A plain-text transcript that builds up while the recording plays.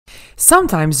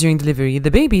Sometimes during delivery, the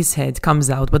baby's head comes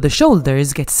out but the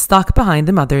shoulders get stuck behind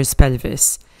the mother's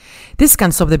pelvis. This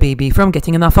can stop the baby from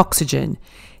getting enough oxygen.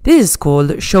 This is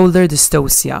called shoulder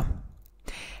dystocia.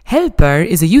 HELPERR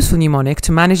is a useful mnemonic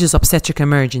to manage this obstetric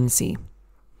emergency.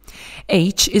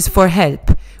 H is for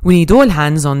help. We need all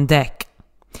hands on deck.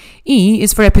 E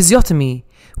is for episiotomy.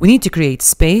 We need to create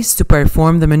space to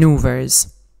perform the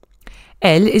manoeuvres.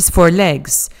 L is for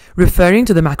legs, referring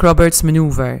to the McRoberts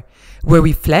maneuver, where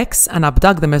we flex and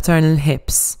abduct the maternal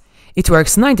hips. It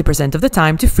works 90% of the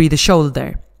time to free the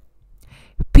shoulder.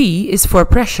 P is for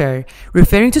pressure,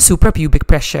 referring to suprapubic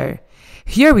pressure.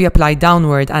 Here we apply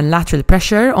downward and lateral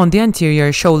pressure on the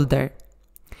anterior shoulder.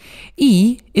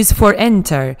 E is for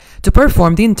enter, to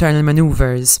perform the internal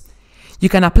manoeuvres. You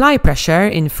can apply pressure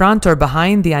in front or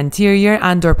behind the anterior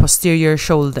and or posterior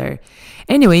shoulder.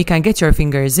 Anyway, you can get your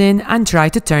fingers in and try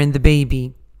to turn the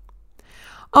baby.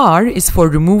 R is for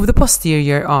remove the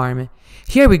posterior arm.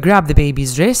 Here we grab the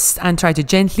baby's wrist and try to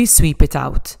gently sweep it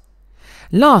out.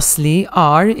 Lastly,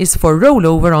 R is for roll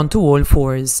over onto all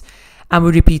fours, and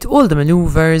we repeat all the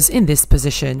manoeuvres in this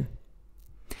position.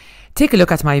 Take a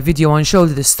look at my video on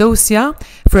shoulder dystocia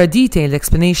for a detailed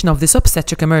explanation of this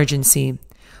obstetric emergency.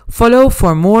 Follow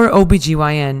for more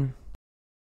OB-GYN.